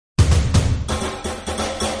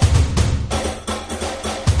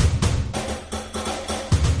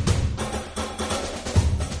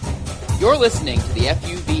You're listening to the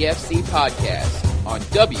FUVFC podcast on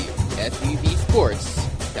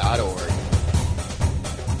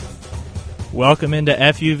WFUVSports.org. Welcome into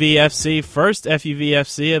FUVFC, first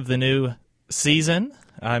FUVFC of the new season.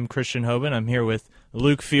 I'm Christian Hoban. I'm here with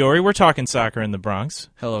Luke Fiore. We're talking soccer in the Bronx.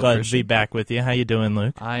 Hello, glad Christian. to be back with you. How you doing,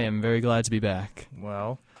 Luke? I am very glad to be back.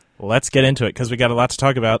 Well, let's get into it because we got a lot to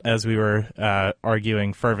talk about as we were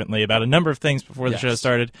arguing fervently about a number of things before the show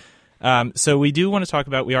started. So we do want to talk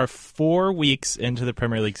about, we are 4 weeks into the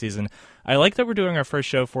Premier League season. I like that we're doing our first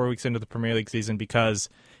show 4 weeks into the Premier League season because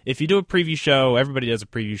if you do a preview show, everybody does a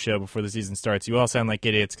preview show before the season starts. You all sound like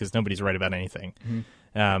idiots because nobody's right about anything.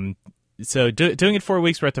 Mm-hmm. So doing it 4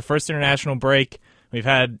 weeks, we're at the first international break. We've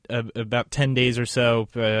had about 10 days or so,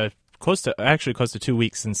 close to 2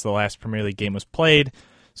 weeks since the last Premier League game was played.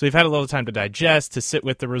 So we've had a little time to digest, to sit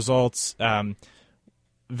with the results.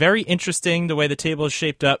 Very interesting the way the table is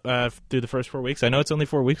shaped up through the first 4 weeks. I know it's only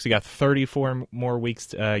 4 weeks. We got 34 more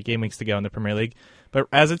weeks, game weeks to go in the Premier League. But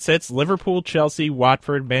as it sits, Liverpool, Chelsea,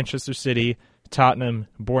 Watford, Manchester City, Tottenham,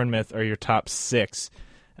 Bournemouth are your top six.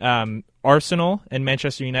 Arsenal and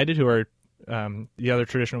Manchester United, who are the other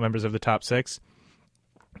traditional members of the top six,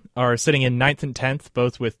 are sitting in 9th and 10th,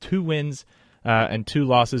 both with 2 wins and 2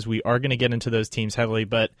 losses. We are going to get into those teams heavily,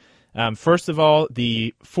 but first of all,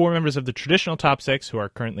 the 4 members of the traditional top six who are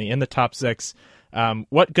currently in the top six.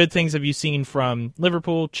 What good things have you seen from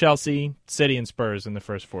Liverpool, Chelsea, City, and Spurs in the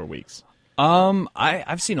first 4 weeks?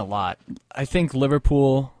 I've seen a lot. I think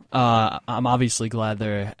Liverpool, I'm obviously glad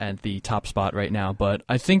they're at the top spot right now, but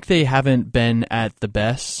I think they haven't been at the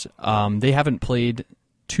best. They haven't played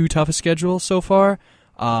too tough a schedule so far.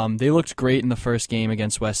 They looked great in the first game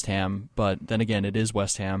against West Ham, but then again, it is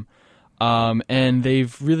West Ham. And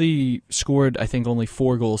they've really scored, I think, only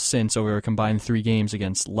 4 goals since over a combined 3 games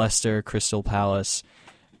against Leicester, Crystal Palace,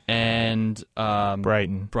 and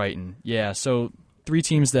Brighton. Yeah, so 3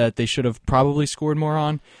 teams that they should have probably scored more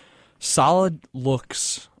on. Salah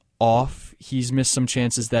looks off. He's missed some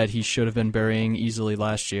chances that he should have been burying easily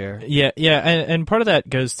last year. Yeah, and part of that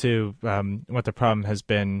goes to what the problem has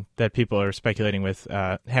been that people are speculating with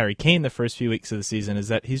Harry Kane the first few weeks of the season is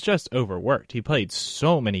that he's just overworked. He played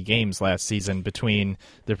so many games last season between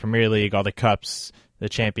the Premier League, all the cups, the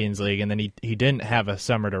Champions League, and then he didn't have a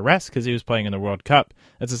summer to rest because he was playing in the World Cup.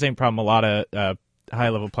 That's the same problem a lot of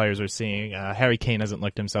high-level players are seeing. Harry Kane hasn't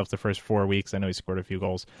looked himself the first 4 weeks. I know he scored a few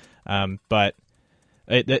goals, but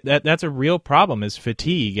that's a real problem, is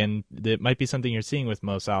fatigue, and it might be something you're seeing with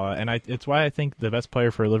Mo Salah, and it's why I think the best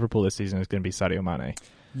player for Liverpool this season is going to be Sadio Mane.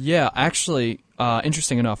 Yeah, actually,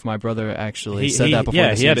 interesting enough, my brother actually said that before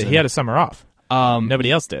the season. He had a summer off.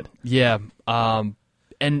 Nobody else did. Yeah, and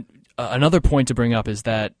another point to bring up is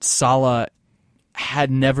that Salah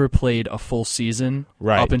had never played a full season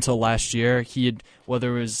up until last year. He had,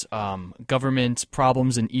 whether it was government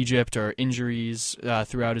problems in Egypt or injuries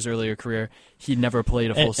throughout his earlier career, he'd never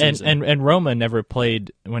played a full season. And Roma never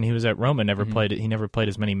played, when he was at Roma, played it. He never played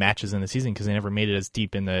as many matches in the season because they never made it as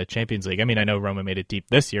deep in the Champions League. I mean, I know Roma made it deep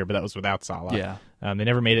this year, but that was without Salah. Yeah. They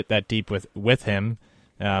never made it that deep with him.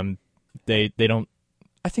 They don't.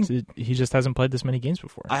 I think he just hasn't played this many games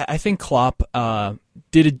before. I think Klopp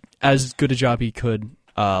did as good a job he could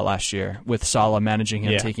last year with Salah managing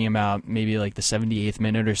him, taking him out maybe like the 78th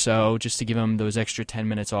minute or so, just to give him those extra 10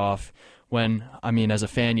 minutes off when, I mean, as a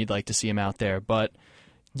fan, you'd like to see him out there. But,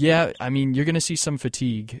 yeah, I mean, you're going to see some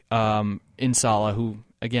fatigue in Salah, who,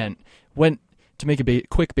 again, to make a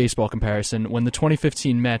quick baseball comparison, when the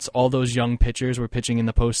 2015 Mets, all those young pitchers were pitching in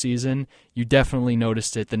the postseason, you definitely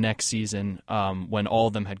noticed it the next season when all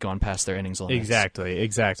of them had gone past their innings limits.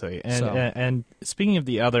 Exactly. And speaking of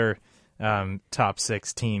the other top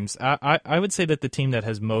 6 teams, I would say that the team that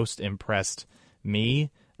has most impressed me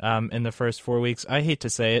in the first 4 weeks, I hate to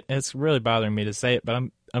say it, it's really bothering me to say it, but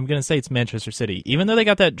I'm going to say it's Manchester City. Even though they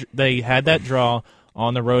had that draw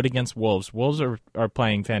on the road against Wolves. Wolves are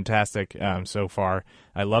playing fantastic so far.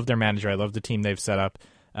 I love their manager. I love the team they've set up.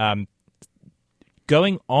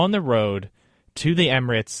 Going on the road to the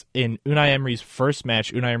Emirates in Unai Emery's first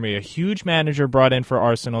match. Unai Emery, a huge manager brought in for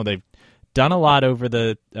Arsenal. They've done a lot over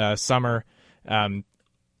the summer. Unai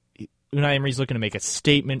Emery's looking to make a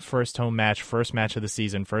statement first match of the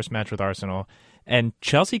season, first match with Arsenal. And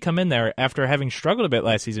Chelsea come in there after having struggled a bit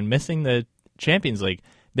last season, missing the Champions League.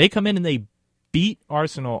 They come in and they beat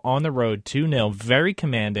Arsenal on the road 2-0, very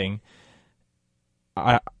commanding.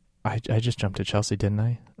 I just jumped to Chelsea, didn't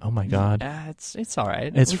I? Oh my God! It's all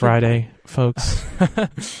right. It's Friday, folks.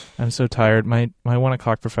 I'm so tired. My 1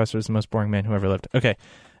 o'clock professor is the most boring man who ever lived. Okay,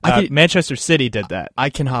 Manchester City did that. I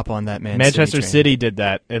can hop on that, man. Manchester City did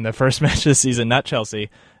that in the first match of the season, not Chelsea.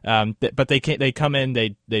 But they come in,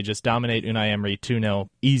 they just dominate Unai Emery 2-0,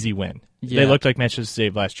 easy win. Yeah. They looked like Manchester City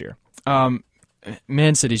of last year.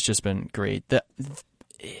 Man City's just been great.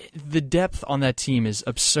 The depth on that team is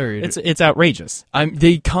absurd. It's outrageous.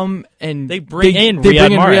 They come and they bring in Riyad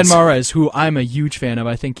Mahrez, who I'm a huge fan of.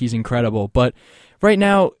 I think he's incredible. But right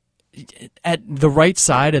now, at the right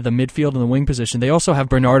side of the midfield and the wing position, they also have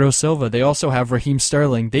Bernardo Silva. They also have Raheem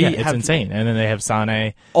Sterling. It's insane. And then they have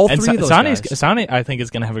Sané. All three of those guys. Sané, I think,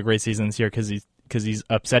 is going to have a great season this year because he's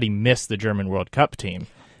upset he missed the German World Cup team.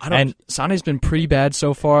 Sané's been pretty bad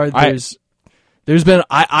so far. There's been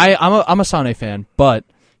I'm a Sané fan, but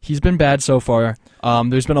he's been bad so far.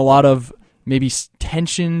 There's been a lot of maybe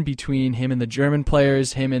tension between him and the German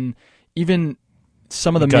players, him and even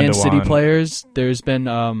some of the Man City players. There's been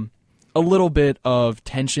a little bit of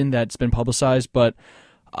tension that's been publicized, but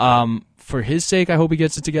for his sake, I hope he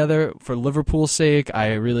gets it together. For Liverpool's sake,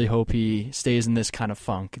 I really hope he stays in this kind of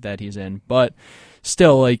funk that he's in. But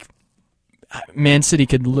still, like, Man City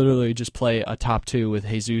could literally just play a top two with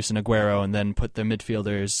Jesus and Aguero and then put the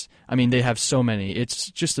midfielders. I mean, they have so many.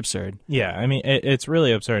 It's just absurd. Yeah, I mean, it's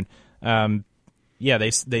really absurd.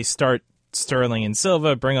 They start Sterling and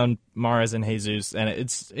Silva, bring on Mahrez and Jesus, and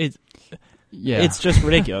it's just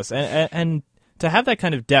ridiculous. and to have that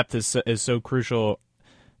kind of depth is so crucial,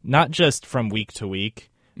 not just from week to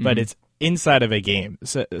week, but it's inside of a game.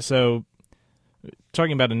 So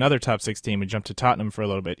talking about another top 6 team, we jump to Tottenham for a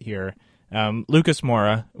little bit here. Lucas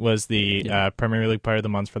Moura was the Premier League Player of the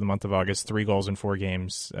Month for the month of August. 3 goals in 4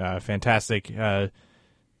 games. Fantastic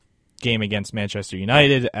game against Manchester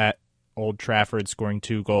United at Old Trafford, scoring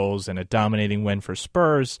 2 goals and a dominating win for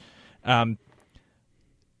Spurs. Having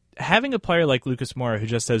a player like Lucas Moura who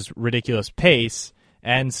just has ridiculous pace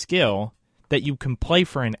and skill that you can play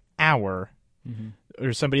for an hour,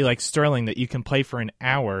 or somebody like Sterling that you can play for an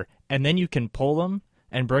hour, and then you can pull them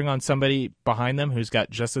and bring on somebody behind them who's got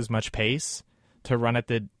just as much pace to run at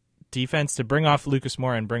the defense, to bring off Lucas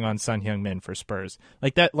Moura and bring on Son Heung-min for Spurs.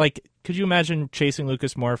 Like that, could you imagine chasing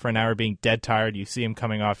Lucas Moura for an hour, being dead tired? You see him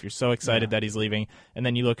coming off, you're so excited that he's leaving, and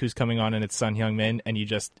then you look who's coming on and it's Son Heung-min, and you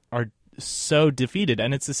just are so defeated.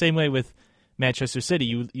 And it's the same way with Manchester City.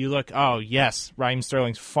 You look, oh yes, Raheem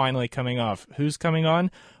Sterling's finally coming off. Who's coming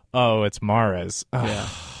on? Oh, it's Mahrez. Oh. Yeah.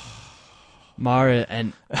 Mahrez,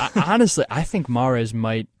 and honestly, I think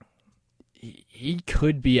Mahrez he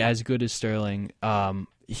could be as good as Sterling.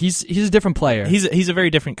 He's a different player. He's a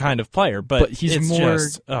very different kind of player, but he's more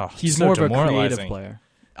of a creative player.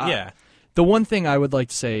 Yeah. The one thing I would like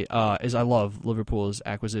to say is I love Liverpool's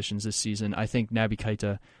acquisitions this season. I think Naby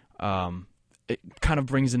Keita it kind of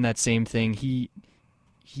brings in that same thing.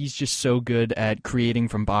 He's just so good at creating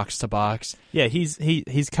from box to box. Yeah, he's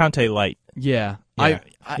Kanté light. Yeah.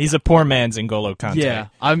 He's a poor man's N'Golo Kanté.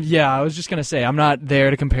 Yeah, I was just going to say, I'm not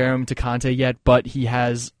there to compare him to Kanté yet, but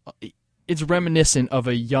it's reminiscent of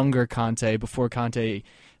a younger Kanté before Kanté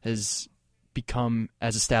has become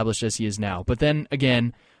as established as he is now. But then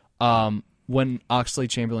again, when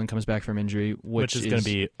Oxlade-Chamberlain comes back from injury, which is going to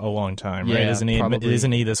be a long time, right?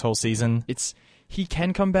 Isn't he this whole season? He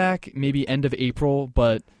can come back maybe end of April,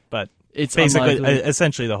 but it's basically unlikely.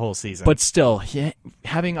 Essentially the whole season. But still,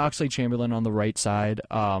 having Oxlade-Chamberlain on the right side,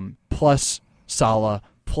 plus Salah,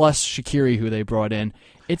 plus Shaqiri, who they brought in,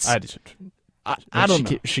 I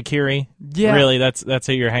don't know. Shaqiri? Yeah. Really? That's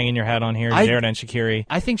who you're hanging your hat on here? Xherdan Shaqiri?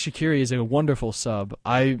 I think Shaqiri is a wonderful sub.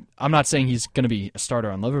 I'm not saying he's going to be a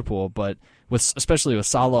starter on Liverpool, but especially with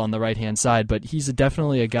Salah on the right-hand side, but he's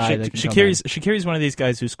definitely a guy that can Shaqiri's one of these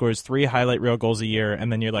guys who scores 3 highlight reel goals a year,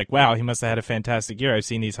 and then you're like, wow, he must have had a fantastic year. I've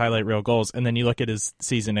seen these highlight reel goals, and then you look at his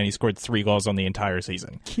season, and he scored 3 goals on the entire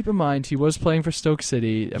season. Keep in mind, he was playing for Stoke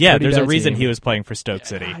City. There's a reason he was playing for Stoke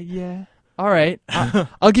City. Yeah. All right,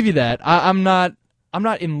 I'll give you that. I'm not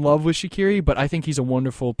in love with Shaqiri, but I think he's a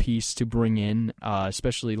wonderful piece to bring in,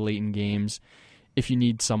 especially late in games, if you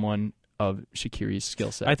need someone of Shaqiri's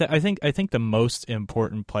skill set. I think the most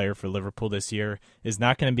important player for Liverpool this year is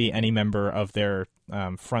not going to be any member of their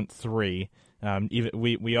front 3.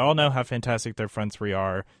 We all know how fantastic their front 3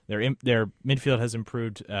 are. Their midfield has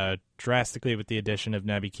improved drastically with the addition of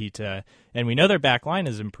Naby Keita, and we know their back line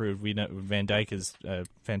has improved. We know Van Dijk is a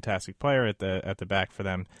fantastic player at the back for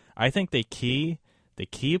them. I think the key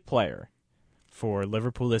player for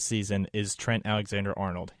Liverpool this season is Trent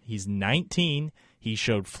Alexander-Arnold. He's 19. He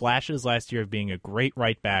showed flashes last year of being a great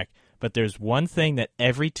right back, but there's one thing that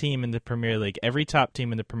every team in the Premier League, every top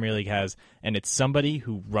team in the Premier League has, and it's somebody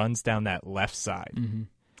who runs down that left side.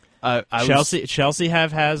 Mm-hmm. Chelsea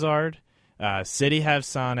have Hazard. City have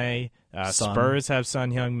Sané. Spurs have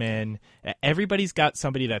Son Heung-min. Everybody's got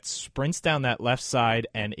somebody that sprints down that left side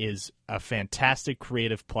and is a fantastic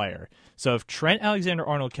creative player. So if Trent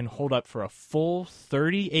Alexander-Arnold can hold up for a full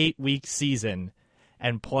 38-week season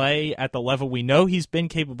and play at the level we know he's been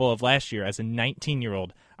capable of last year as a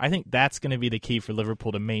 19-year-old, I think that's going to be the key for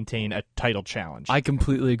Liverpool to maintain a title challenge. I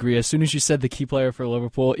completely agree. As soon as you said the key player for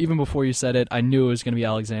Liverpool, even before you said it, I knew it was going to be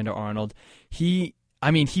Alexander-Arnold. He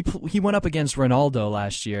went up against Ronaldo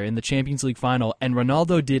last year in the Champions League final, and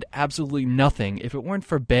Ronaldo did absolutely nothing. If it weren't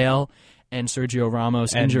for Bale and Sergio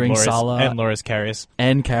Ramos injuring Salah and Loris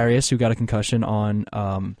Karius, who got a concussion on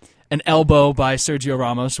an elbow by Sergio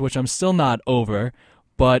Ramos, which I'm still not over.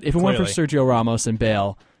 But if it weren't for Sergio Ramos and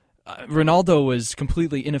Bale, Ronaldo was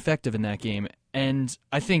completely ineffective in that game. And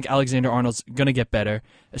I think Alexander-Arnold's going to get better,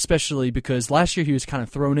 especially because last year he was kind of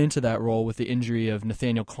thrown into that role with the injury of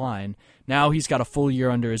Nathaniel Klein. Now he's got a full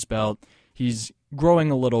year under his belt. He's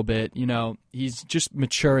growing a little bit. He's just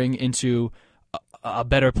maturing into a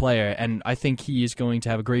better player, and I think he is going to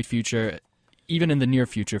have a great future, even in the near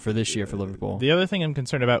future for this year for Liverpool. The other thing I'm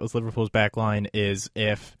concerned about with Liverpool's back line is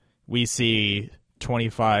if we see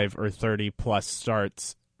 25 or 30-plus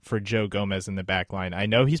starts for Joe Gomez in the back line. I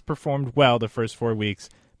know he's performed well the first 4 weeks,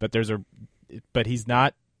 but he's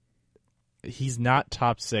not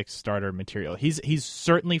top 6 starter material. He's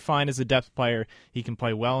certainly fine as a depth player. He can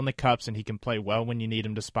play well in the cups, and he can play well when you need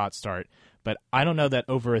him to spot start. But I don't know that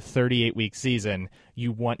over a 38-week season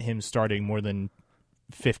you want him starting more than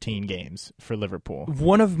 15 games for Liverpool.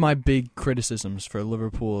 One of my big criticisms for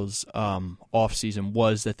Liverpool's offseason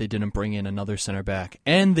was that they didn't bring in another center back,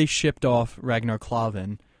 and they shipped off Ragnar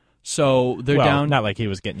Klavan. So they're down. Not like he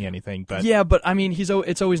was getting you anything, but yeah. But I mean,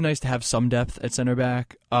 it's always nice to have some depth at center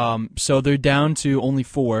back. So they're down to only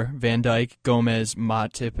 4: Van Dijk, Gomez,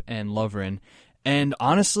 Matip, and Lovren. And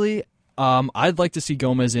honestly, I'd like to see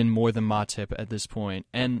Gomez in more than Matip at this point.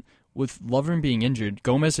 And with Lovren being injured,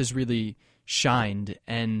 Gomez has really shined.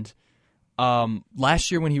 And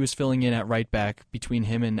last year when he was filling in at right back between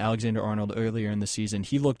him and Alexander-Arnold earlier in the season,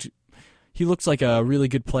 he looks like a really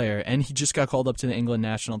good player, and he just got called up to the England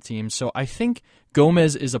national team. So I think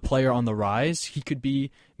Gomez is a player on the rise. He could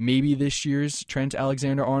be maybe this year's Trent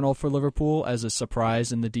Alexander-Arnold for Liverpool as a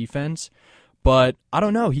surprise in the defense. But I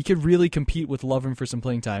don't know. He could really compete with Lovren for some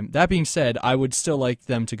playing time. That being said, I would still like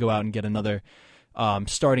them to go out and get another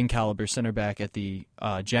starting caliber center back at the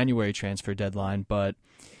January transfer deadline. But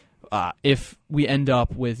if we end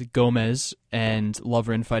up with Gomez and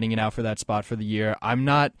Lovren fighting it out for that spot for the year, I'm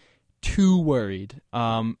not too worried.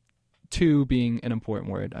 Too being an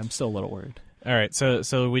important word. I'm still a little worried. All right,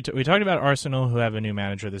 so we talked about Arsenal, who have a new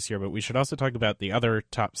manager this year, but we should also talk about the other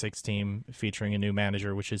top 6 team featuring a new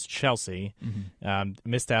manager, which is Chelsea. Mm-hmm.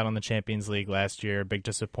 Missed out on the Champions League last year, big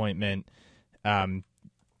disappointment.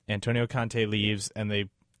 Antonio Conte leaves, and they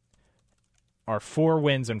are 4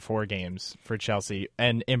 wins in 4 games for Chelsea,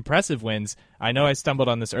 and impressive wins. I know I stumbled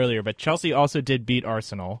on this earlier, but Chelsea also did beat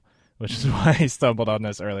Arsenal, which is why I stumbled on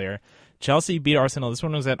this earlier. Chelsea beat Arsenal. This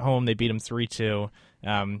one was at home. They beat them 3-2.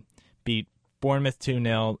 Beat Bournemouth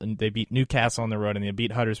 2-0, and they beat Newcastle on the road, and they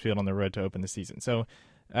beat Huddersfield on the road to open the season. So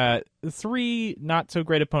 3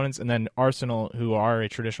 not-so-great opponents, and then Arsenal, who are a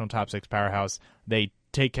traditional top 6 powerhouse, they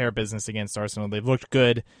take care of business against Arsenal. They've looked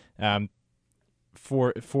good.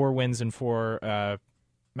 4 wins in 4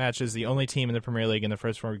 matches. The only team in the Premier League in the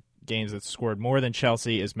first 4 games that scored more than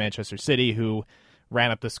Chelsea is Manchester City, who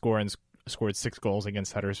ran up the score and scored 6 goals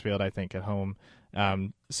against Huddersfield, I think, at home.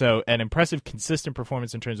 So an impressive, consistent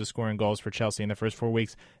performance in terms of scoring goals for Chelsea in the first 4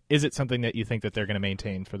 weeks. Is it something that you think that they're going to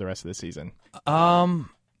maintain for the rest of the season?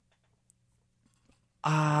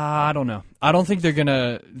 I don't know. I don't think they're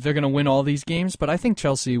gonna win all these games, but I think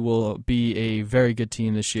Chelsea will be a very good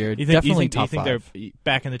team this year. Definitely top 5. You think they're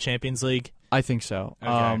back in the Champions League? I think so.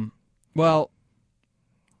 Okay.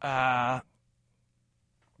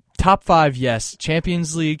 Top 5, yes.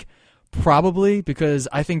 Champions League, probably, because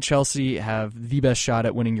I think Chelsea have the best shot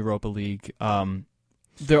at winning Europa League.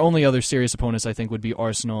 Their only other serious opponents, I think, would be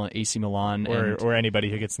Arsenal, AC Milan, or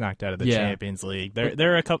anybody who gets knocked out of the Champions League.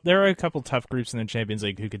 There are a couple tough groups in the Champions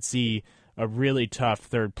League who could see a really tough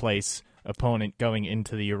third place opponent going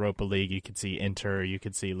into the Europa League. You could see Inter, you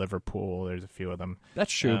could see Liverpool. There's a few of them.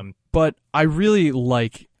 That's true. But I really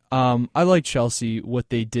like Chelsea, what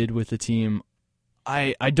they did with the team.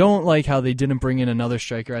 I don't like how they didn't bring in another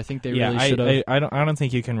striker. I think they really should have. I don't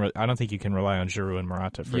think you can rely on Giroud and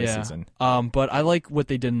Morata for a season. But I like what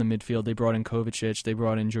they did in the midfield. They brought in Kovacic. They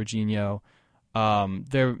brought in Jorginho.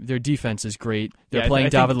 Their defense is great. They're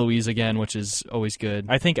playing David Luiz again, which is always good.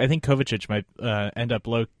 I think Kovacic might end up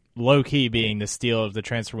low-key being the steal of the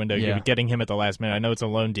transfer window. Yeah. You're getting him at the last minute. I know it's a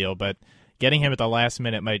loan deal, but getting him at the last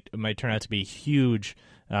minute might turn out to be huge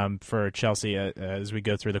for Chelsea as we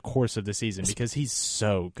go through the course of the season because he's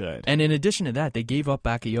so good. And in addition to that, they gave up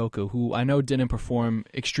Bakayoko, who I know didn't perform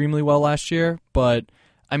extremely well last year, but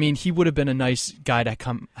I mean, he would have been a nice guy to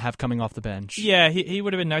have coming off the bench. Yeah, he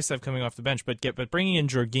would have been nice to have coming off the bench, but bringing in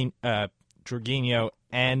Jorginho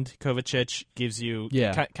and Kovacic gives you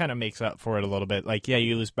kind of makes up for it a little bit. Like, yeah,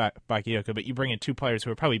 you lose Bakayoko, but you bring in two players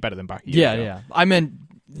who are probably better than Bakayoko. Yeah. I meant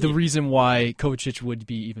the reason why Kovacic would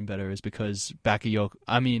be even better is because Bakayoko.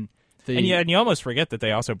 I mean, and you almost forget that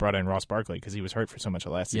they also brought in Ross Barkley because he was hurt for so much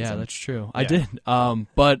of last season. Yeah, that's true. I did.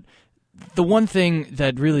 But the one thing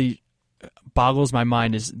that really boggles my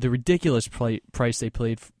mind is the ridiculous price they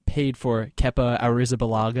paid for Kepa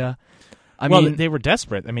Arrizabalaga. I mean, they were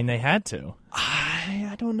desperate. I mean, they had to.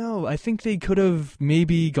 I don't know. I think they could have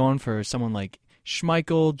maybe gone for someone like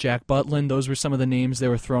Schmeichel, Jack Butland. Those were some of the names they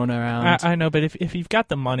were throwing around. I know, but if you've got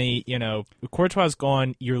the money, Courtois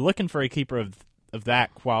gone, you're looking for a keeper of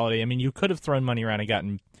that quality. I mean, you could have thrown money around and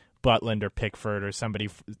gotten Butland or Pickford or somebody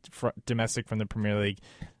domestic from the Premier League.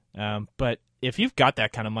 But if you've got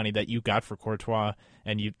that kind of money that you got for Courtois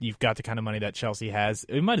and you've got the kind of money that Chelsea has,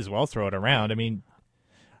 you might as well throw it around. I mean,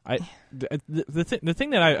 the thing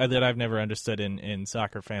that I've never understood in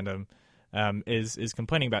soccer fandom is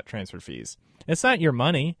complaining about transfer fees. It's not your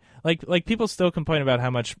money. Like people still complain about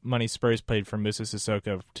how much money Spurs paid for Moussa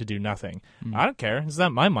Sissoko to do nothing. I don't care. It's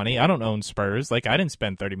not my money. I don't own Spurs. Like, I didn't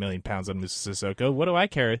spend £30 million on Moussa Sissoko. What do I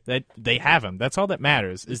care that they have him? That's all that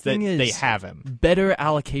matters is that they have him. Better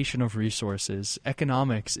allocation of resources.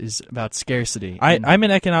 Economics is about scarcity. I'm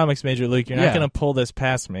an economics major, Luke. You're not going to pull this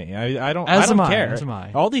past me. I don't care. As am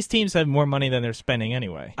I. All these teams have more money than they're spending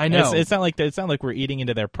anyway. I know. It's not like we're eating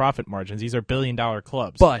into their profit margins. These are billion-dollar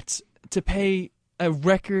clubs. But to pay a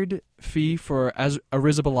record fee for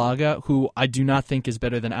Arrizabalaga, who I do not think is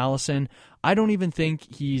better than Alisson, I don't even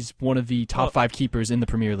think he's one of the top 5 keepers in the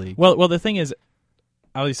Premier League. Well, the thing is,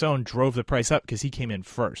 Alisson drove the price up because he came in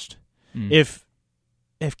first. If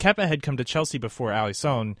Kepa had come to Chelsea before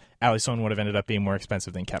Alisson would have ended up being more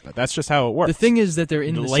expensive than Kepa. That's just how it works. The thing is that they're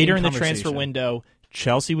in the later same in the transfer window.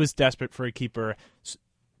 Chelsea was desperate for a keeper.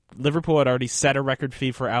 Liverpool had already set a record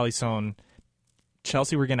fee for Alisson.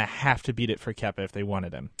 Chelsea were going to have to beat it for Kepa if they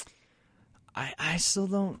wanted him. I still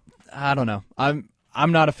don't. I don't know.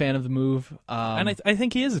 I'm not a fan of the move. And I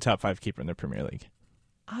think he is a top 5 keeper in the Premier League.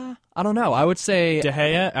 I don't know. I would say De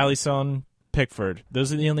Gea, Alisson, Pickford.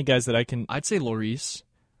 Those are the only guys that I can. I'd say Lloris.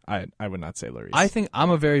 I would not say Lloris. I think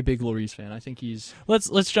I'm a very big Lloris fan. I think he's.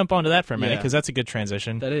 Let's jump onto that for a minute because that's a good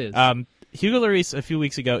transition. That is. Hugo Lloris, a few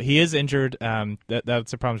weeks ago, he is injured.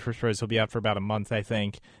 That's a problem for Spurs. He'll be out for about a month, I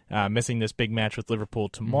think. Missing this big match with Liverpool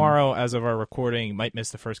tomorrow as of our recording. Might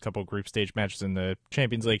miss the first couple group stage matches in the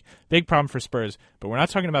Champions League. Big problem for Spurs. But we're not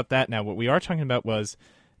talking about that now. What we are talking about was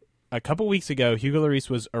a couple weeks ago, Hugo Lloris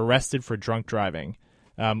was arrested for drunk driving,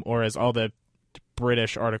 or as all the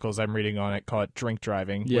British articles I'm reading on it call it drink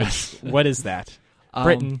driving. Yes. What is that?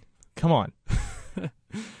 Britain, come on.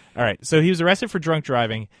 All right, so he was arrested for drunk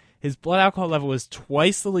driving. His blood alcohol level was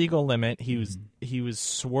twice the legal limit. He was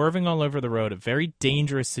swerving all over the road, a very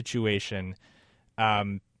dangerous situation.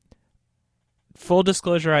 Full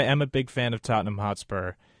disclosure, I am a big fan of Tottenham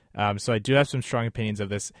Hotspur, so I do have some strong opinions of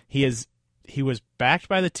this. He was backed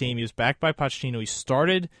by the team. He was backed by Pochettino. He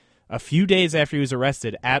started a few days after he was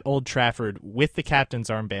arrested at Old Trafford with the captain's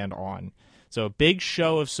armband on. So a big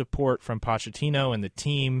show of support from Pochettino and the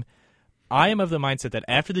team. I am of the mindset that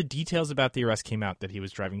after the details about the arrest came out, that he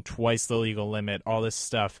was driving twice the legal limit, all this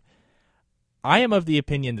stuff, I am of the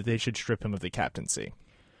opinion that they should strip him of the captaincy.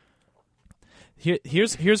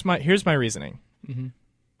 Here's my reasoning. Mm-hmm.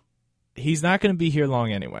 He's not going to be here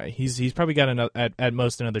long anyway. He's probably got at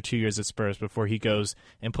most another 2 years at Spurs before he goes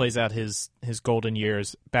and plays out his golden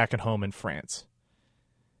years back at home in France.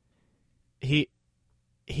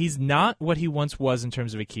 He's not what he once was in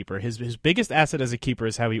terms of a keeper. His biggest asset as a keeper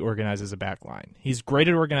is how he organizes a back line. He's great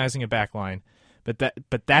at organizing a back line, but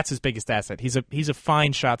that's his biggest asset. He's a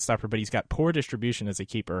fine shot stopper, but he's got poor distribution as a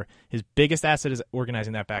keeper. His biggest asset is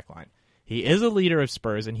organizing that back line. He is a leader of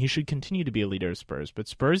Spurs, and he should continue to be a leader of Spurs. But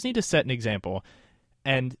Spurs need to set an example,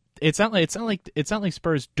 and it's not like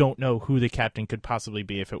Spurs don't know who the captain could possibly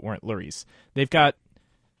be if it weren't Lloris. They've got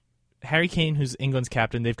Harry Kane, who's England's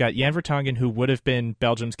captain. They've got Jan Vertonghen, who would have been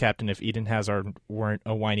Belgium's captain if Eden Hazard weren't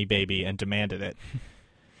a whiny baby and demanded it.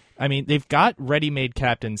 I mean, they've got ready-made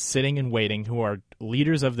captains sitting and waiting who are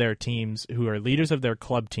leaders of their teams, who are leaders of their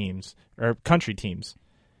club teams, or country teams.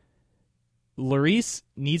 Lloris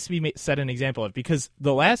needs to be set an example of, because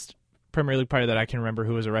the last Premier League player that I can remember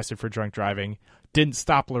who was arrested for drunk driving didn't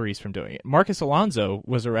stop Lloris from doing it. Marcus Alonso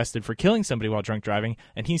was arrested for killing somebody while drunk driving,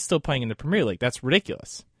 and he's still playing in the Premier League. That's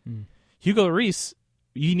ridiculous. Hugo Lloris,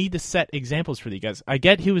 you need to set examples for these guys. I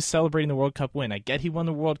get he was celebrating the World Cup win. I get he won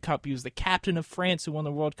the World Cup. He was the captain of France who won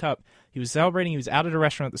the World Cup. He was celebrating. He was out at a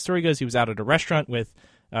restaurant. The story goes he was out at a restaurant with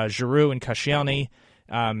Giroud and Koscielny,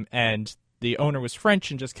 and the owner was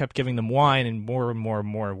French and just kept giving them wine and more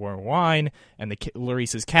wine, and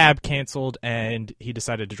Lloris's cab canceled, and he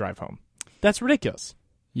decided to drive home. That's ridiculous.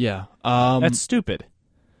 Yeah. That's stupid.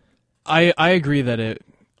 I agree that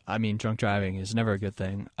drunk driving is never a good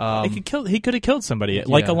thing. He could have killed somebody,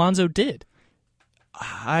 like Alonso did.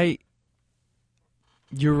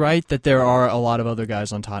 You're right that there are a lot of other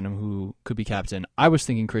guys on Tottenham who could be captain. I was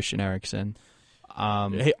thinking Christian Eriksen.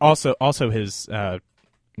 Also his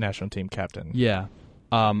national team captain. Yeah.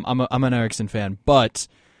 I'm an Eriksen fan, but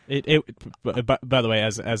by the way,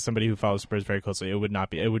 as somebody who follows Spurs very closely, it would not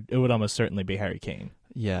be. It would almost certainly be Harry Kane.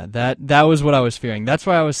 Yeah, that was what I was fearing. That's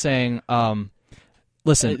why I was saying.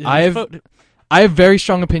 Listen, I have very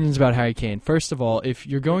strong opinions about Harry Kane. First of all, if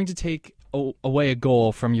you're going to take away a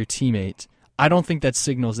goal from your teammate, I don't think that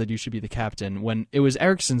signals that you should be the captain when it was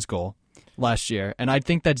Eriksen's goal last year, and I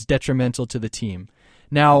think that's detrimental to the team.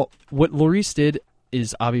 Now, what Lloris did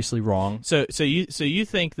is obviously wrong. So you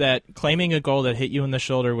think that claiming a goal that hit you in the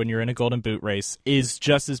shoulder when you're in a Golden Boot race is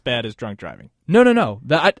just as bad as drunk driving? No.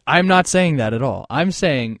 I'm not saying that at all. I'm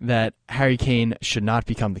saying that Harry Kane should not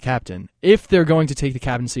become the captain. If they're going to take the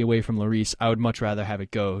captaincy away from Lloris, I would much rather have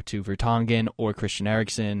it go to Vertonghen or Christian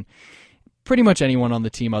Eriksen, pretty much anyone on the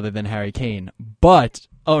team other than Harry Kane,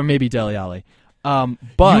 or maybe Dele Alli.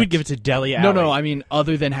 But you would give it to Dele Alli. No, I mean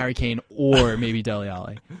other than Harry Kane or maybe Dele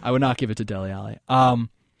Alli. I would not give it to Dele Alli.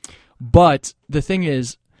 But the thing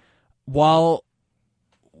is, while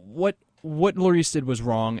what Lloris did was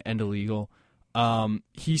wrong and illegal,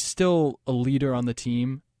 he's still a leader on the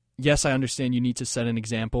team. Yes, I understand you need to set an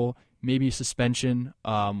example. Maybe suspension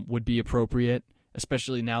would be appropriate,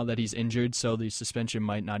 especially now that he's injured, so the suspension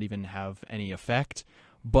might not even have any effect.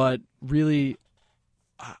 But really,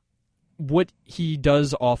 what he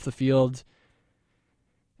does off the field,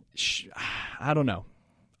 I don't know.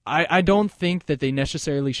 I don't think that they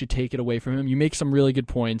necessarily should take it away from him. You make some really good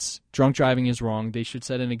points. Drunk driving is wrong. They should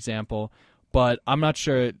set an example. But I'm not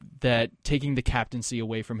sure that taking the captaincy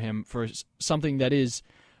away from him for something that is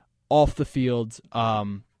off the field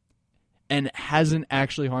and hasn't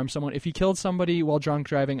actually harmed someone. If he killed somebody while drunk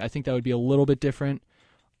driving, I think that would be a little bit different.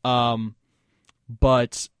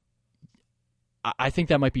 But I think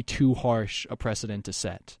that might be too harsh a precedent to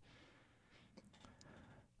set.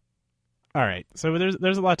 All right, so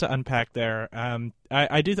there's a lot to unpack there.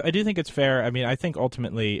 I do think it's fair. I mean, I think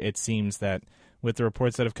ultimately it seems that with the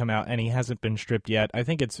reports that have come out, and he hasn't been stripped yet, I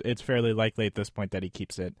think it's fairly likely at this point that he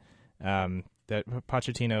keeps it. That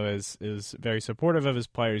Pochettino is very supportive of his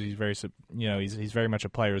players. He's he's very much a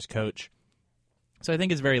player's coach. So I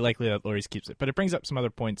think it's very likely that Lloris keeps it. But it brings up some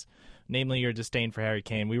other points, namely your disdain for Harry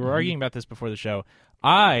Kane. We were arguing about this before the show.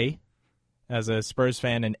 I, as a Spurs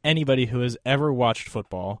fan and anybody who has ever watched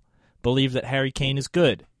football, believe that Harry Kane is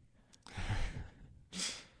good.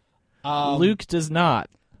 Luke does not.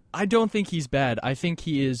 I don't think he's bad. I think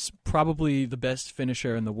he is probably the best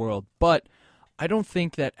finisher in the world. But I don't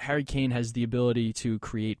think that Harry Kane has the ability to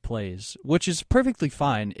create plays, which is perfectly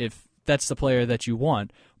fine if that's the player that you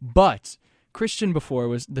want. But Christian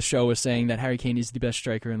before the show was saying that Harry Kane is the best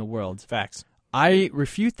striker in the world. Facts. I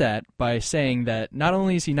refute that by saying that not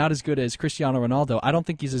only is he not as good as Cristiano Ronaldo, I don't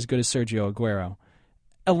think he's as good as Sergio Aguero,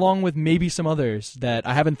 along with maybe some others that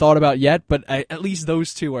I haven't thought about yet, but at least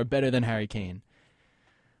those two are better than Harry Kane.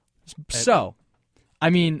 So, I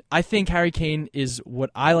mean, I think Harry Kane is what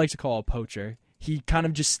I like to call a poacher. He kind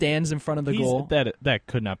of just stands in front of the goal. That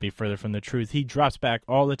could not be further from the truth. He drops back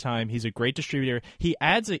all the time. He's a great distributor. He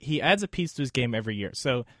adds a piece to his game every year.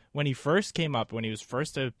 So when he first came up, when he was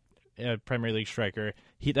first a Premier League striker,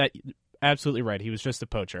 absolutely right. He was just a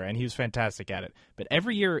poacher, and he was fantastic at it. But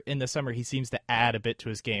every year in the summer, he seems to add a bit to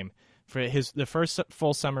his game. For the first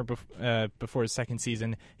full summer before his second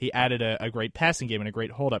season, he added a great passing game and a great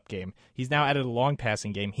hold-up game. He's now added a long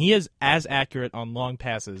passing game. He is as accurate on long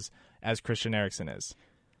passes as Christian Eriksen is.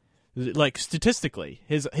 Like, statistically,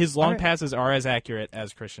 his long passes are as accurate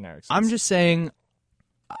as Christian Eriksen's. I'm just saying,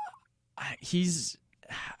 I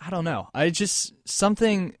don't know. I don't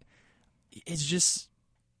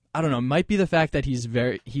know. It might be the fact that he's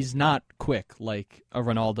not quick like a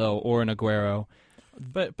Ronaldo or an Aguero.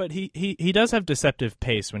 But he does have deceptive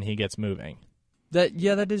pace when he gets moving.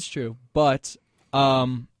 That is true. But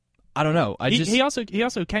I I don't know. He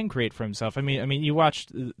also can create for himself. I mean, you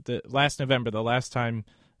watched the last November, the last time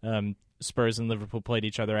Spurs and Liverpool played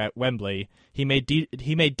each other at Wembley. He made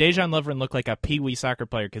Dejan Lovren look like a peewee soccer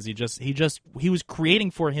player because he was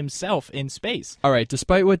creating for himself in space. All right,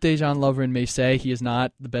 despite what Dejan Lovren may say, he is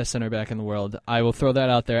not the best center back in the world. I will throw that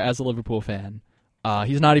out there as a Liverpool fan.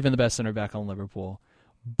 He's not even the best center back on Liverpool.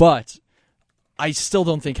 But I still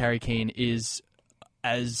don't think Harry Kane is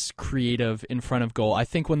as creative in front of goal. I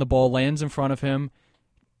think when the ball lands in front of him,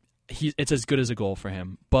 it's as good as a goal for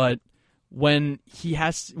him. But when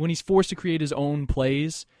he's forced to create his own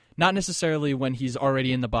plays, not necessarily when he's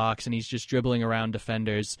already in the box and he's just dribbling around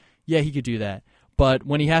defenders, yeah, he could do that. But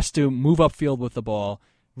when he has to move upfield with the ball,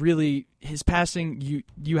 really, his passing,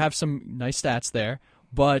 you have some nice stats there,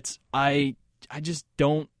 but I just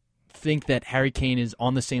don't think that Harry Kane is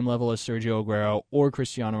on the same level as Sergio Aguero or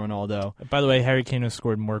Cristiano Ronaldo. By the way, Harry Kane has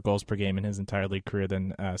scored more goals per game in his entire league career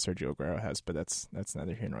than Sergio Aguero has, but that's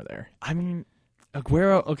neither here nor there. I mean,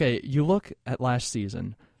 Aguero, okay, you look at last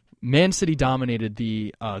season, Man City dominated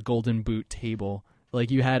the Golden Boot table.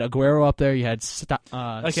 Like, you had Aguero up there, you had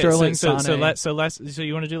Sterling, so Sané. So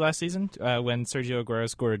you want to do last season when Sergio Aguero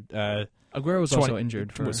scored? Aguero was also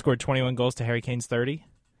injured. Scored 21 goals to Harry Kane's 30.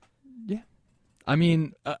 Yeah, I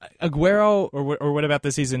mean, Aguero. Or what about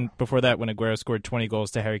the season before that when Aguero scored 20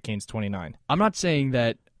 goals to Harry Kane's 29? I'm not saying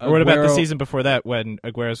that. Or what about the season before that when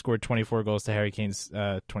Aguero scored 24 goals to Harry Kane's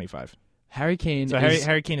 25? Harry Kane. So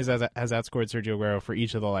Harry Kane has outscored Sergio Aguero for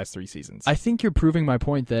each of the last 3 seasons. I think you're proving my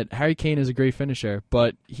point that Harry Kane is a great finisher,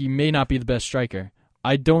 but he may not be the best striker.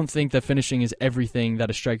 I don't think that finishing is everything that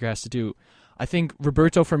a striker has to do. I think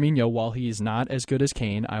Roberto Firmino, while he's not as good as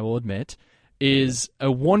Kane, I will admit, is a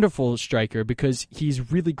wonderful striker because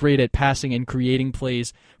he's really great at passing and creating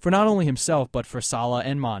plays for not only himself but for Salah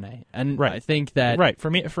and Mane. And right. I think that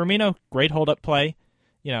Firmino, great hold-up play.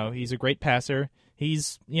 You know, he's a great passer.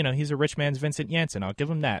 He's a rich man's Vincent Janssen. I'll give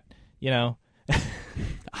him that. You know,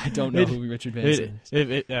 I don't know who Richard Vincent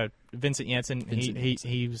is. Vincent Janssen.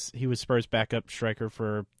 He was Spurs' backup striker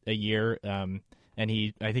for a year, and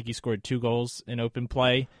I think he scored 2 goals in open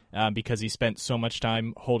play because he spent so much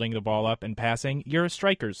time holding the ball up and passing. You're a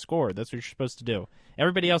striker, score. That's what you're supposed to do.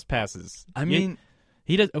 Everybody else passes. I mean,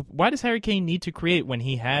 he does. Why does Harry Kane need to create when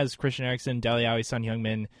he has Christian Eriksen, Dele Alli, Son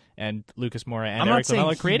Heung-min, and Lucas Moura and Eric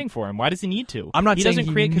Lamela creating for him? Why does he need to? I'm not he saying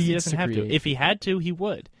doesn't create because he doesn't have create. to. If he had to, he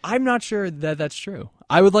would. I'm not sure that that's true.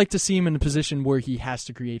 I would like to see him in a position where he has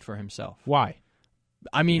to create for himself. Why?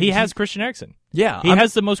 I mean, he has Christian Eriksen. Yeah. He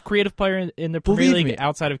has the most creative player in the Premier League me,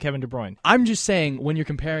 outside of Kevin De Bruyne. I'm just saying, when you're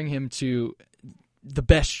comparing him to the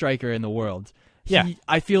best striker in the world,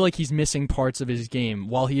 I feel like he's missing parts of his game.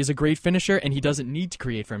 While he is a great finisher and he doesn't need to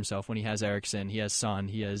create for himself when he has Eriksen, he has Son,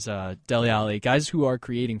 he has Dele Alli, guys who are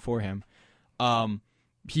creating for him,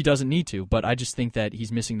 he doesn't need to. But I just think that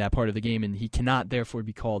he's missing that part of the game, and he cannot therefore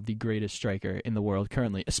be called the greatest striker in the world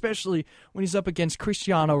currently, especially when he's up against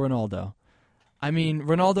Cristiano Ronaldo. I mean,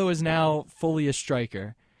 Ronaldo is now fully a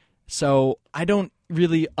striker, so I don't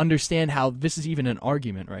really understand how this is even an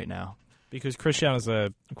argument right now. Because Cristiano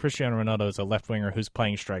Ronaldo is a left winger who's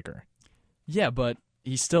playing striker. Yeah, but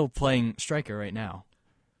he's still playing striker right now.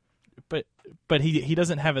 But he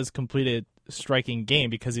doesn't have as completed striking game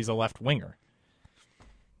because he's a left winger.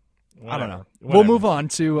 I don't know. We'll move on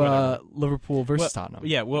to Liverpool versus Tottenham.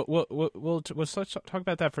 Yeah, we'll talk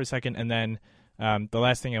about that for a second, and then the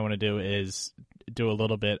last thing I want to do is do a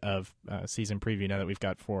little bit of season preview now that we've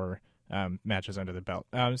got 4 matches under the belt.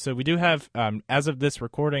 So we do have, as of this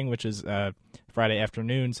recording, which is Friday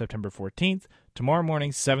afternoon, September 14th, tomorrow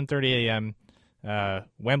morning, 7:30 a.m.,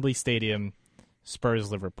 Wembley Stadium,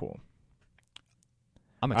 Spurs-Liverpool.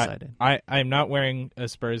 I'm excited. I'm not wearing a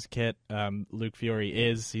Spurs kit. Luke Fiore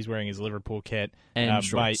is. He's wearing his Liverpool kit. And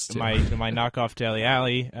shorts, too. My knockoff Dele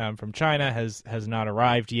Alli from China has not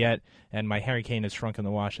arrived yet, and my Harry Kane has shrunk in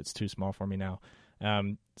the wash. It's too small for me now.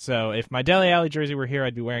 So if my Dele Alli jersey were here,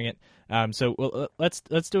 I'd be wearing it.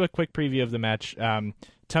 Let's do a quick preview of the match.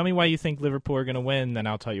 Tell me why you think Liverpool are going to win, then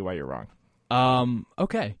I'll tell you why you're wrong.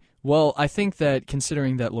 Okay. Well, I think that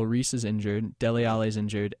considering that Lloris is injured, Dele Alli is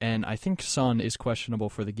injured, and I think Son is questionable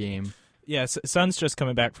for the game. Yeah, Son's just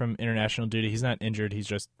coming back from international duty. He's not injured. He's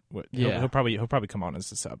just he'll probably come on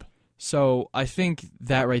as a sub. So I think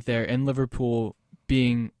that right there, and Liverpool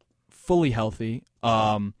being fully healthy,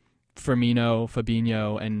 Firmino,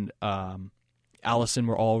 Fabinho, and Alisson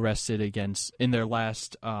were all rested in their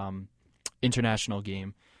last international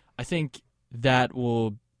game. I think that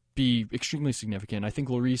will be extremely significant. I think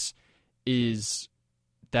Lloris is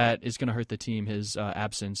going to hurt the team, his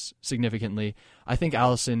absence, significantly. I think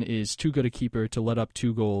Alisson is too good a keeper to let up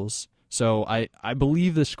 2 goals, So I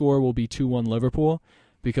believe the score will be 2-1 Liverpool,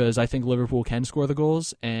 because I think Liverpool can score the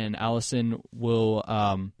goals, and Alisson will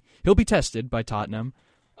he'll be tested by Tottenham.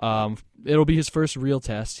 It'll be his first real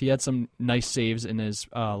test. He had some nice saves in his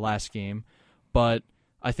last game, but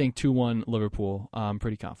I think 2-1 Liverpool. I'm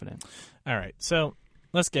pretty confident. All right, so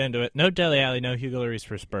let's get into it. No Dele Alli, no Hugo Lloris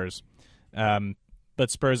for Spurs.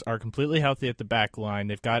 But Spurs are completely healthy at the back line.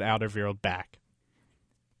 They've got Alderweireld back.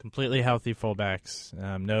 Completely healthy fullbacks.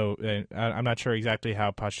 I'm not sure exactly how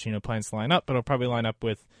Pochettino plans to line up, but he'll probably line up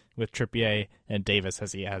with Trippier and Davis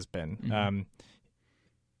as he has been. Mm-hmm.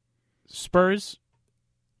 Spurs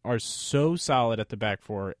are so solid at the back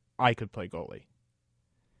four, I could play goalie.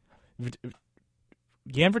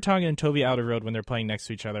 Jan Vertonghen and Toby Alderweireld, when they're playing next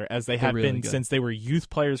to each other, as they have really been good. Since they were youth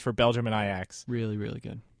players for Belgium and Ajax, Really, really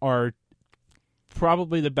good. are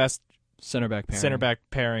probably the best Center back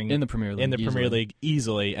pairing in the Premier League.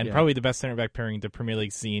 Easily, and probably the best center back pairing the Premier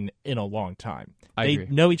League's seen in a long time. They agree.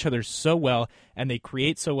 know each other so well, and they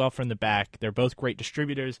create so well from the back. They're both great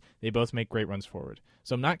distributors. They both make great runs forward.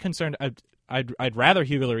 So I'm not concerned. I'd rather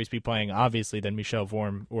Hugo Lloris be playing, obviously, than Michel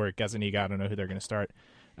Vorm or Gazaniga. I don't know who they're going to start.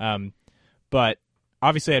 But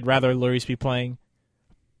obviously, I'd rather Lloris be playing.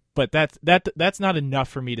 But that's not enough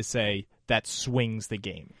for me to say that swings the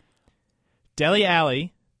game. Dele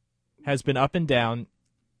Alli has been up and down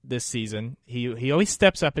this season. He always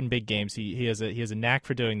steps up in big games. He has a knack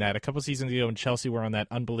for doing that. A couple seasons ago when Chelsea were on that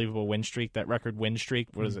unbelievable win streak, that record win streak,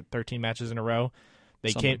 what is it, 13 matches in a row?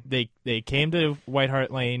 They came to White Hart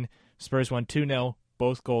Lane. Spurs won 2-0,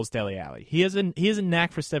 both goals Dele Alli. He has a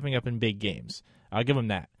knack for stepping up in big games. I'll give him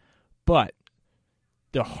that. But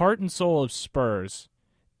the heart and soul of Spurs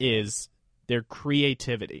is their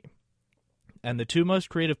creativity. And the two most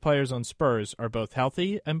creative players on Spurs are both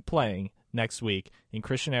healthy and playing next week in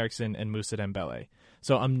Christian Eriksen and Moussa Dembele.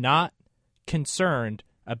 So I'm not concerned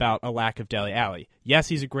about a lack of Dele Alli. Yes,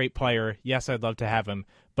 he's a great player. Yes, I'd love to have him.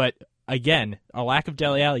 But again, a lack of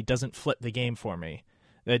Dele Alli doesn't flip the game for me.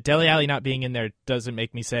 Dele Alli not being in there doesn't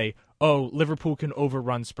make me say, oh, Liverpool can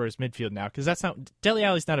overrun Spurs midfield now, because that's not. Dele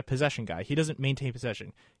Alli's not a possession guy. He doesn't maintain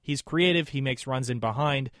possession. He's creative. He makes runs in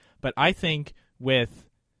behind. But I think with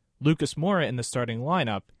Lucas Moura in the starting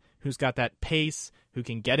lineup, who's got that pace, who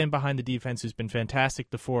can get in behind the defense, who's been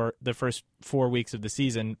fantastic the first 4 weeks of the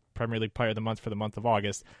season, Premier League Player of the Month for the month of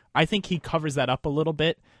August. I think he covers that up a little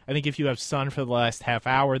bit. I think if you have Son for the last half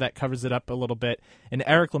hour, that covers it up a little bit. And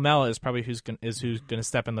Eric Lamela is probably who's going to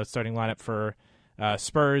step in the starting lineup for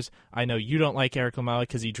Spurs. I know you don't like Eric Lamela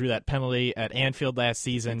because he drew that penalty at Anfield last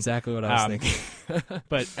season. Exactly what I was thinking.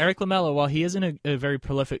 But Eric Lamela, while he isn't a very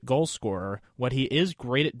prolific goal scorer, what he is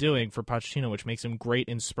great at doing for Pochettino, which makes him great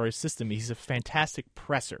in Spurs' system, he's a fantastic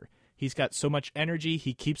presser. He's got so much energy.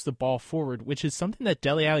 He keeps the ball forward, which is something that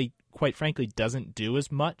Dele Alli, quite frankly, doesn't do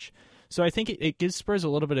as much. So I think it gives Spurs a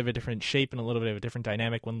little bit of a different shape and a little bit of a different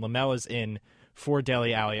dynamic when Lamela's in for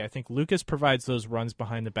Dele Alli. I think Lucas provides those runs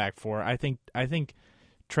behind the back four. I think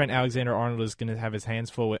Trent Alexander-Arnold is going to have his hands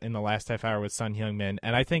full in the last half hour with Son Heung-min,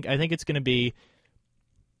 and I think it's going to be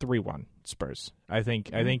 3-1 Spurs. I think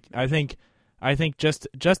just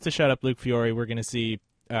to shut up Luke Fiore, we're going to see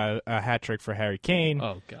a hat trick for Harry Kane.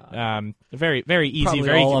 Oh God! Very very easy, Probably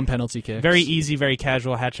very all on penalty kicks. Very easy, very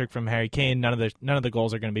casual hat trick from Harry Kane. None of the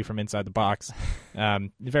goals are going to be from inside the box.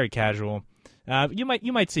 Very casual. You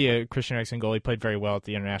might see a Christian Eriksen goal. He played very well at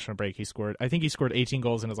the international break. He scored 18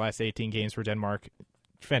 goals in his last 18 games for Denmark.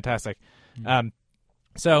 Fantastic.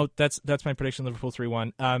 So that's my prediction. Liverpool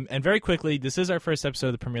 3-1. And very quickly, this is our first episode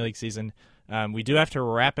of the Premier League season. We do have to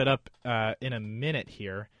wrap it up in a minute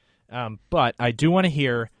here. But I do want to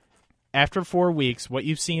hear, after 4 weeks, what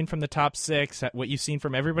you've seen from the top six, what you've seen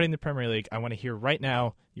from everybody in the Premier League. I want to hear right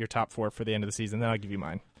now your top four for the end of the season. Then I'll give you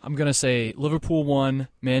mine. I'm going to say Liverpool 1,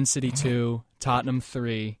 Man City 2, Tottenham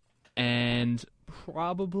 3, and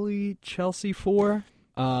probably Chelsea 4.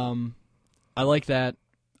 I like that.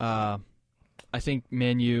 I think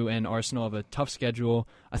Man U and Arsenal have a tough schedule.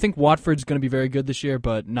 I think Watford's going to be very good this year,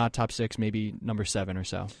 but not top 6, maybe number 7 or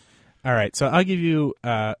so. All right, so I'll give you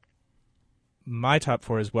my top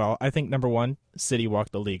four as well. I think number 1, City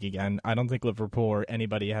walk the league again. I don't think Liverpool or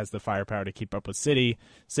anybody has the firepower to keep up with City.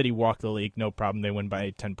 City walk the league, no problem. They win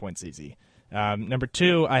by 10 points easy. Number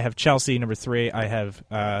 2, I have Chelsea. Number 3, I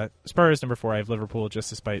have Spurs. Number 4, I have Liverpool,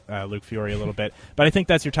 just despite Luke Fiore a little bit. But I think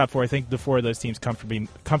that's your top four. I think the four of those teams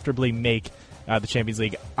comfortably make the Champions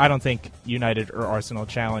League. I don't think United or Arsenal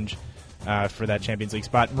challenge for that Champions League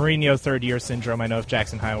spot. Mourinho, third-year syndrome. I know if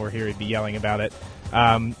Jackson Hyle were here, he'd be yelling about it.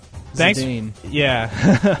 Thanks. Zidane.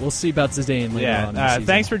 Yeah. We'll see about Zidane later on in the season.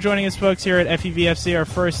 Thanks for joining us, folks, here at FEVFC, our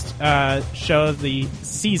first show of the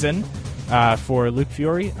season. For Luke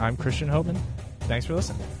Fiore, I'm Christian Hoban. Thanks for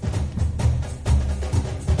listening.